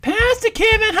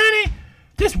Kevin, honey,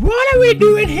 just what are we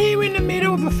doing here in the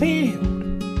middle of a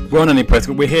field? Well, Nanny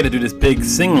Prescott, we're here to do this big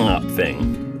sing-up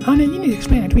thing. Honey, you need to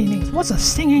explain it to me. What's a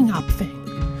singing up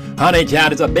thing? Honey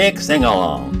child, it's a big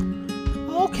sing-along.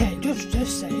 Okay, just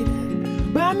say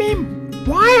that. But I mean,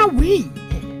 why are we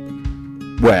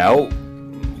here? Well,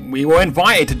 we were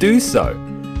invited to do so.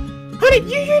 Honey,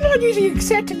 you're not usually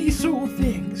accepting these sort of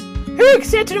things. Who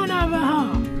accepted on our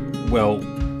behalf? Well,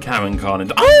 Karen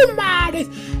Carlin. Oh my,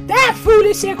 that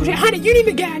foolish secretary. Honey, you need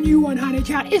to get a new one, honey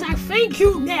child. It's like, thank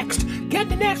you, next. Get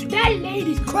the next. That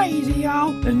lady's crazy,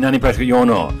 y'all. And Nanny Prescott, you're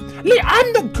not. Look,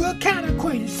 I'm the good kind of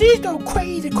crazy. She's the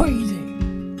crazy.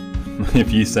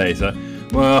 If you say so.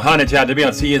 Well, honey child, to be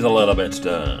honest, she is a little bit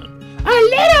stern. A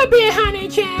little bit, honey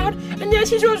child. And then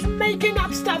she's just making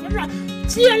up stuff.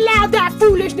 She allowed that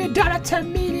foolishness daughter to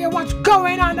media what's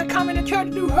going on to come into church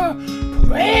to do her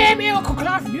prayer miracle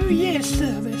cloth New Year's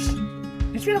service.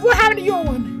 What happened to your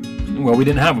one? Well, we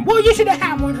didn't have one. Well, you should have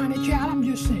had one, honey child. I'm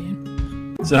just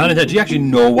saying. So, honey child, do you actually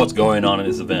know what's going on in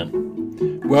this event?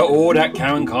 Well, all that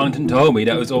Karen Carlington told me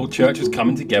that was all churches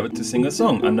coming together to sing a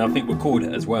song, and I think recorded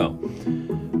it as well.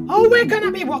 Oh, we're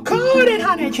gonna be recorded,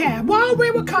 honey child. While we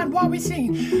record, while we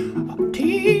sing.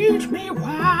 Teach me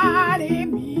what it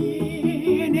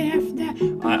means if that.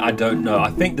 I don't know.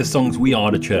 I think the song's We Are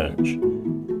the Church.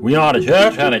 We are the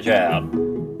church, honey child.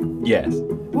 Yes.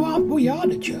 Well, we are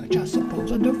the church, I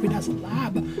suppose. I don't think that's a lie,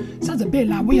 but it sounds a bit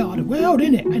like we are the world,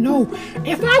 innit? I know.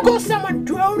 If I got someone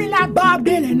droning like Bob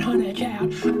Dylan, honey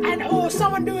child, or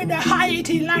someone doing the high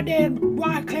tea like that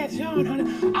Wyclef Jean,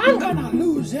 honey, I'm gonna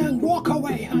lose and walk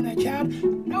away, honey child.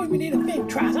 Don't even need a big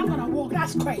tries. I'm gonna walk.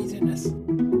 That's craziness.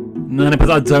 No, but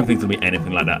I don't think it'll be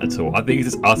anything like that at all. I think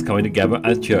it's just us coming together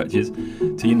as churches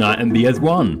to unite and be as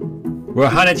one. Well,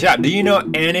 honey child, do you know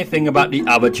anything about the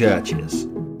other churches?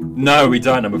 No, we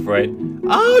don't, I'm afraid.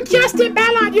 Oh, Justin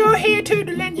Ballard, you're here too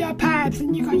to lend your pipes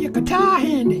and you got your guitar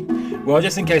handy. Well,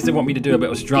 just in case they want me to do a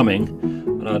bit of strumming,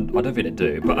 and I don't think they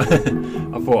do, but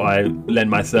I thought I'd lend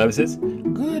my services.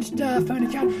 Good stuff,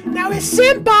 honey child. Now, is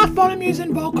Simba volumes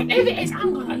and vocal? If it is,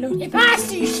 I'm gonna lose. If I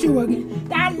see Sue again,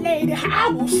 that lady, I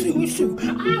will sue.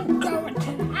 I'm going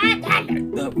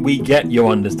to. We get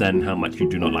your understanding how much you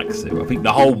do not like Sue. I think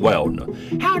the whole world knows.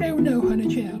 How do you know, honey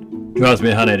child? Trust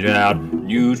me, honey child,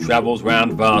 news travels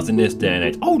round fast in this day and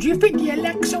age. Oh, do you think the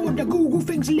Alexa or the Google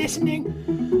thing's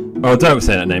listening? Oh, don't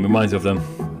say that name. It reminds me of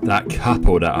that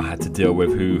couple that I had to deal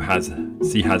with who has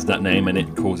that name and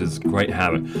it causes great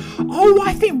havoc. Oh,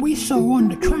 I think we saw on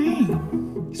the train.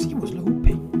 She was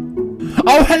loopy.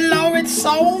 Oh, hello, it's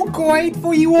so great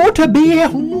for you all to be here.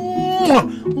 Oh,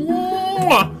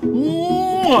 my.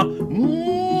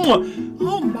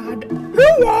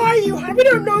 Who are you, honey? We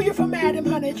don't know you from Adam,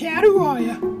 honey child. Who are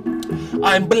you?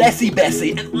 I'm Blessy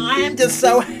Bessie, and I am just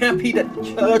so happy that the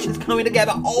church is coming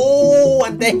together. Oh,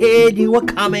 and to hear you were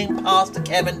coming, Pastor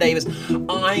Kevin Davis.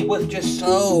 I was just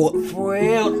so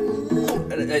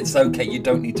thrilled. It's okay, you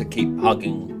don't need to keep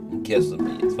hugging and kissing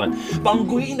me. It's fine. But I'm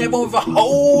greeting everyone with a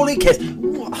holy kiss.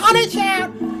 Honey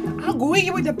child, I'll greet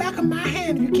you with the back of my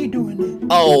hand if you keep doing that.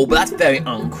 Oh, but that's very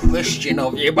unchristian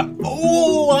of you. But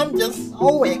oh, I'm just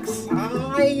so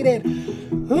excited.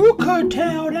 Who could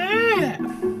tell that?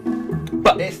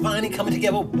 But it's finally coming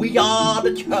together. We are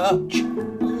the church.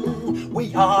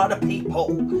 We are the people.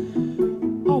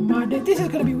 Oh my, this is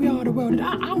gonna be We Are the World.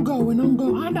 I'm going. I'm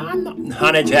not.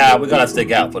 Honey child, we gotta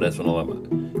stick out for this one a little bit.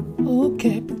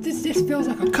 Okay, but this feels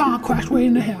like a car crash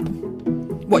waiting to happen.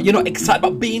 What, you're not excited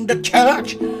about being the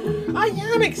church? I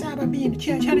am excited about being the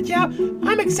church, honey child.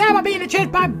 I'm excited about being the church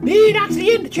by being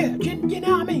actually in the church. You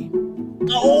know what I mean?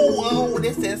 Oh,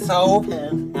 this is so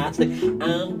fantastic.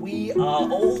 And we are,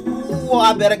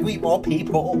 I better greet more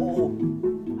people.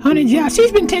 Honey, yeah,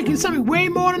 she's been taking something way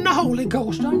more than the Holy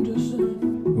Ghost, I'm just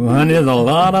saying. Well, honey, there's a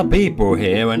lot of people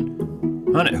here,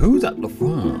 and, honey, who's at the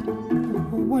front?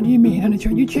 What do you mean, honey?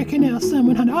 You checking out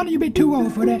someone, honey? Ought you be too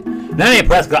old for that? Nanny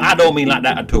Prescott, I don't mean like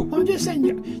that at all. I'm just saying,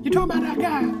 you're talking about that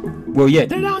guy. Well, yeah.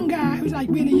 The young guy who's like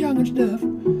really young and stuff.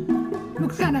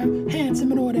 Looks kind of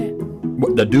handsome and all that.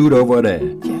 What, the dude over there?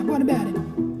 Yeah, what about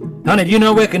him? Honey, do you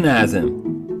not recognize him?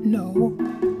 No.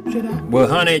 Should I? Well,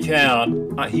 honey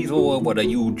child, he's all over the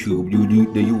YouTube,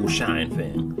 the You Shine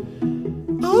thing.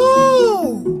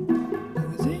 Oh!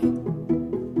 Is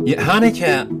he? Yeah, honey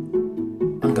child,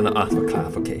 I'm gonna ask for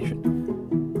clarification.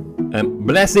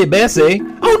 Blessy Bessie.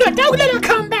 Oh, no, don't let her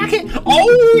come back here.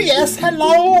 Oh, yes,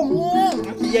 hello.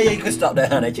 Yeah, you can stop there,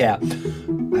 honey child.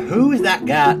 Who is that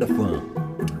guy at the front?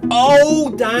 Oh,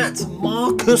 that's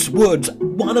Marcus Woods,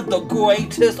 one of the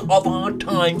greatest of our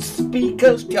time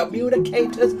speakers,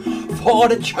 communicators for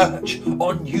the church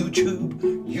on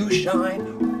YouTube. You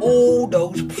Shine all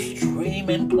those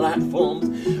streaming platforms.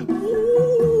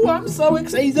 Ooh, I'm so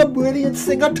excited. He's a brilliant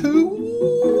singer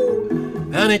too.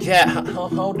 Honey chat,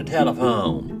 hold the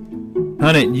telephone.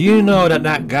 Honey, you know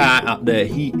that guy up there,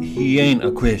 he ain't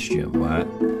a Christian, right?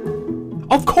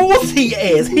 Of course he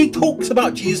is. He talks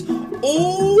about Jesus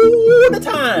all the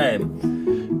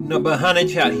time. No, but honey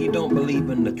chat, he don't believe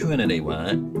in the Trinity,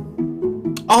 right?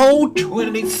 Oh,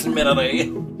 Trinity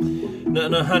Smitty.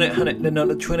 No, honey, no,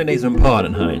 the Trinity's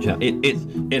important, honey chat.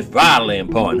 It's vitally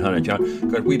important, honey chat,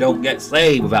 because we don't get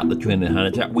saved without the Trinity,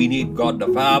 honey chat. We need God the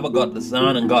Father, God the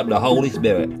Son, and God the Holy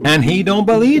Spirit. And he don't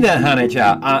believe that, honey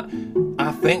chat.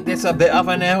 I think it's a bit of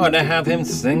an error to have him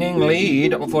singing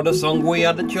lead for the song We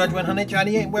Are the Church when, honey chat,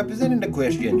 he ain't representing the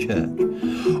Christian church.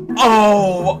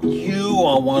 Oh, you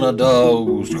are one of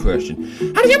those Christians.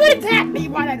 How do you want that be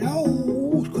one of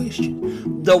those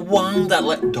Christians? The one that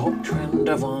let doctrine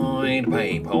divide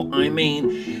people. I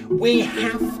mean, we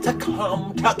have to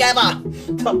come together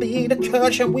to be the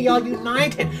church, and we are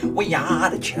united. We are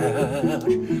the church.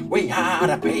 We are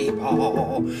the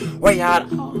people. We are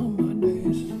the... Oh my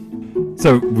days.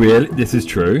 So, really, this is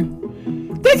true?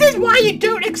 This is why you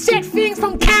don't accept things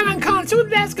from Karen Khan. So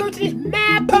let's go to this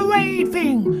mad parade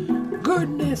thing.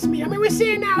 Goodness me. I mean, we're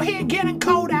sitting out here getting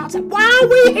cold outside. Why are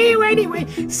we here anyway?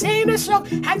 Singing a song.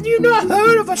 Have you not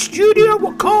heard of a studio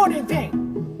recording thing?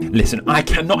 Listen, I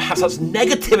cannot have such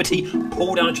negativity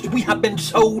poured down. We have been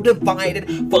so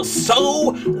divided for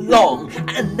so long,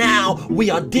 and now we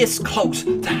are this close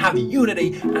to have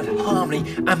unity and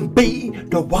harmony and be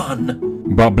the one.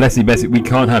 But Blessy Bessie, we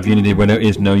can't have unity when there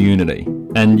is no unity.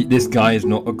 And this guy is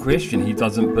not a Christian. He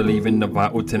doesn't believe in the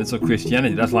vital tenets of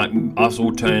Christianity. That's like us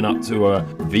all turning up to a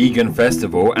vegan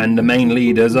festival and the main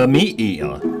leader's a meat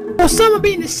eater. Or someone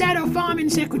being the shadow farming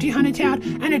secretary, honey child,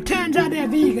 and it turns out they're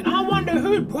vegan. I wonder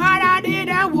whose bright idea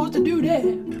that was to do that.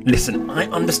 Listen, I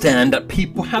understand that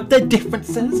people have their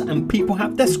differences and people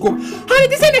have their squabble. Honey,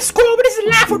 this ain't a squabble, but this is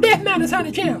life or death matters,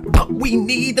 honey child. But we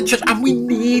need the church, and we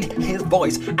need his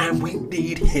voice, and we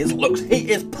need his looks.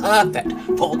 He is perfect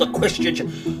for the Christian church.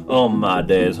 Oh my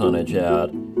days, honey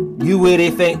child. You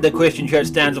really think the Christian church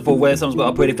stands for where someone's got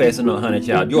a pretty face or not, honey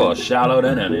child? You're shallow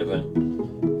than anything.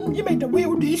 You make the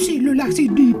real DC look like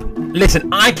she's deep. Listen,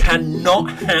 I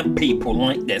cannot have people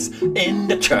like this in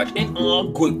the church, in our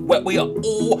group, where we are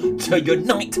all to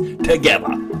unite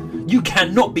together. You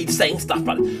cannot be saying stuff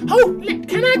like this.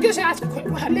 Can I just ask a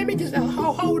quick? Let me just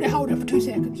hold it for 2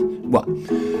 seconds. What?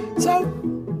 So,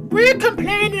 we're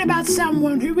complaining about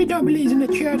someone who we don't believe in the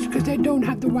church because they don't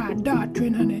have the right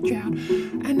doctrine, honey child.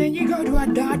 And then you go to our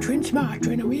doctrine,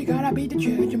 smartrine, and we gotta be the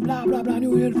church and blah blah blah,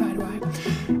 and we'll fight right.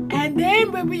 And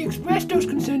then when we express those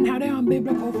concerns, how they're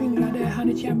unbiblical, things like that,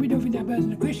 honey child, we don't think that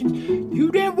person is Christians.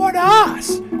 You then want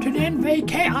us to then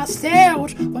vacate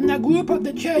ourselves from the group of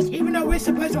the church, even though we're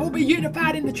supposed to all be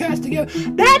unified in the church together.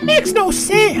 That makes no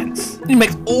sense. It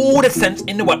makes all the sense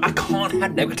in the world. I can't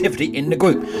have negativity in the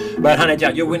group. But honey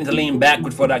child, you're willing to lean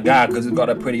backward for that guy because he's got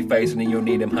a pretty face and you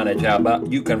need him, honey child.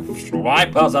 But you can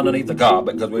swipe us underneath the car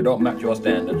because we don't match your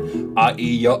standards,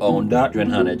 i.e. your own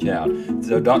doctrine, honey child.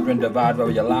 So doctrine divides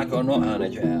whether you like or not,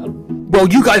 honey child. Well,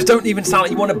 you guys don't even sound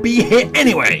like you want to be here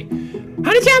anyway.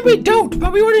 Honey child, we don't,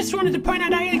 but we just wanted to point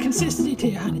out our inconsistency to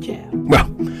you, honey child. Well,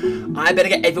 I better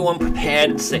get everyone prepared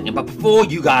and singing, but before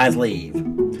you guys leave,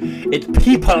 it's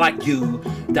people like you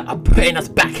that are putting us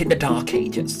back in the dark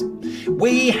ages.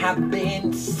 We have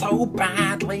been so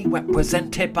badly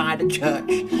represented by the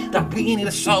church that we need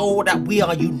to show that we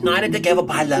are united together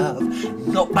by love,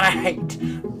 not by hate,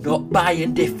 not by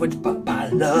indifference, but by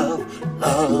love,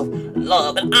 love,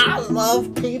 love. And I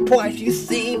love people as you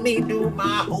see me do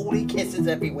my holy kisses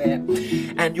everywhere.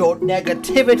 And your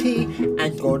negativity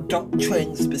and your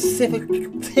doctrine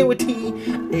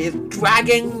specificity is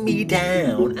dragging me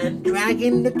down and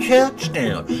dragging the church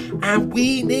down. And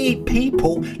we need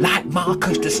people like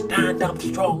Marcus to stand up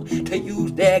strong, to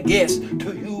use their gifts,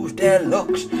 to use their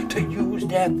looks, to use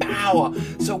their power,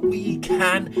 so we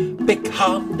can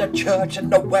become the church,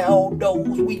 and the world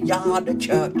knows we are the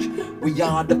church. We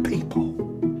are the people.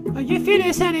 Are you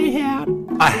finished, honey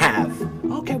child? I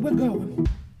have. Okay, we're going.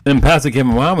 And Pastor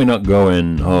Kevin, why are we not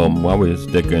going home? Why are we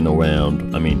sticking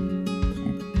around? I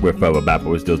mean, we're further back, but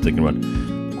we're still sticking around.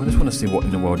 I just want to see what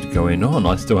in the world is going on.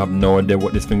 I still have no idea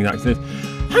what this thing actually is.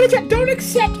 Honey child, don't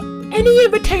accept any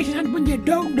invitation when you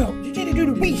don't know. You need to do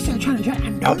the research, honey child,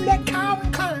 and don't let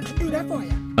Calvin Collins do that for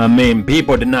you. I mean,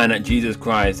 people denying that Jesus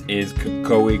Christ is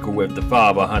co-equal with the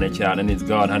Father, honey child, and is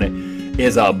God, honey,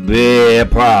 is a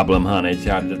big problem, honey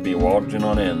child. Just be watching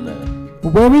on in there.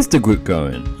 Well, where is the group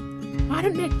going? I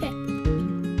don't know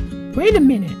that. Wait a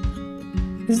minute.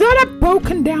 Is that a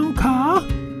broken down car?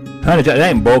 Honey Jack, that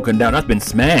ain't broken down. That's been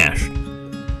smashed.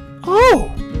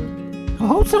 Oh, I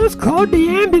hope someone's called the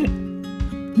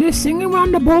ambulance. They're singing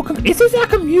around the broken. Is this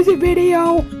like a music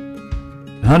video?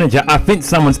 Honey Jack, I think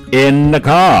someone's in the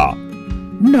car.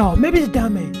 No, maybe it's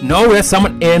dummy. No, there's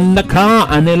someone in the car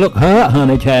and they look hurt,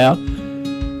 honey child.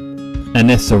 And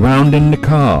they're surrounding the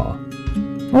car.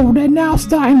 Oh, they're now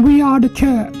starting We Are the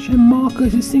Church, and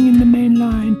Marcus is singing the main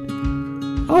line.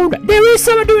 Oh, there is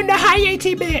someone doing the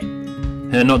hi-80 bit.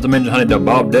 And not to mention, honey, the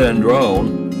Bob Dylan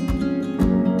drone.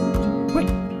 Wait,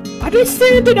 are they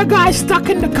saying to the guy stuck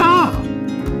in the car?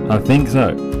 I think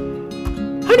so.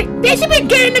 Honey, they should be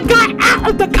getting the guy out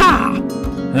of the car.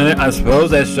 I suppose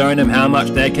they're showing him how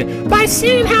much they can. By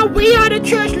seeing how We Are the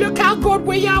Church, look how good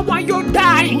we are while you're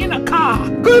dying in a car.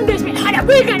 Goodness me, honey,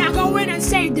 we're gonna go in and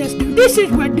save this dude. This is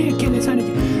ridiculous, honey.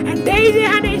 And Daisy,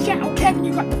 honey, oh, Kevin,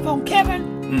 you got the phone.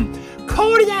 Kevin,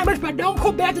 call the ambulance, but don't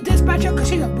call back the dispatcher because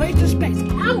she's a waste of space.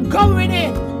 I'm going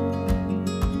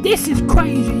in. This is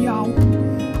crazy, y'all.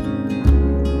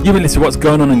 You've been listening to What's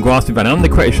Going On in Grassy Valley. I'm the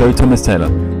creator show, Thomas Taylor.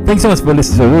 Thanks so much for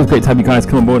listening. It's always great to have you guys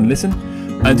come on board and listen.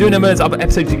 And do remember there's other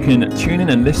episodes you can tune in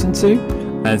and listen to.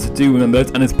 And so do remember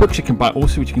those. And there's books you can buy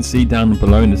also, which you can see down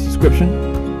below in the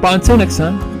description. But until next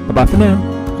time, bye bye for now.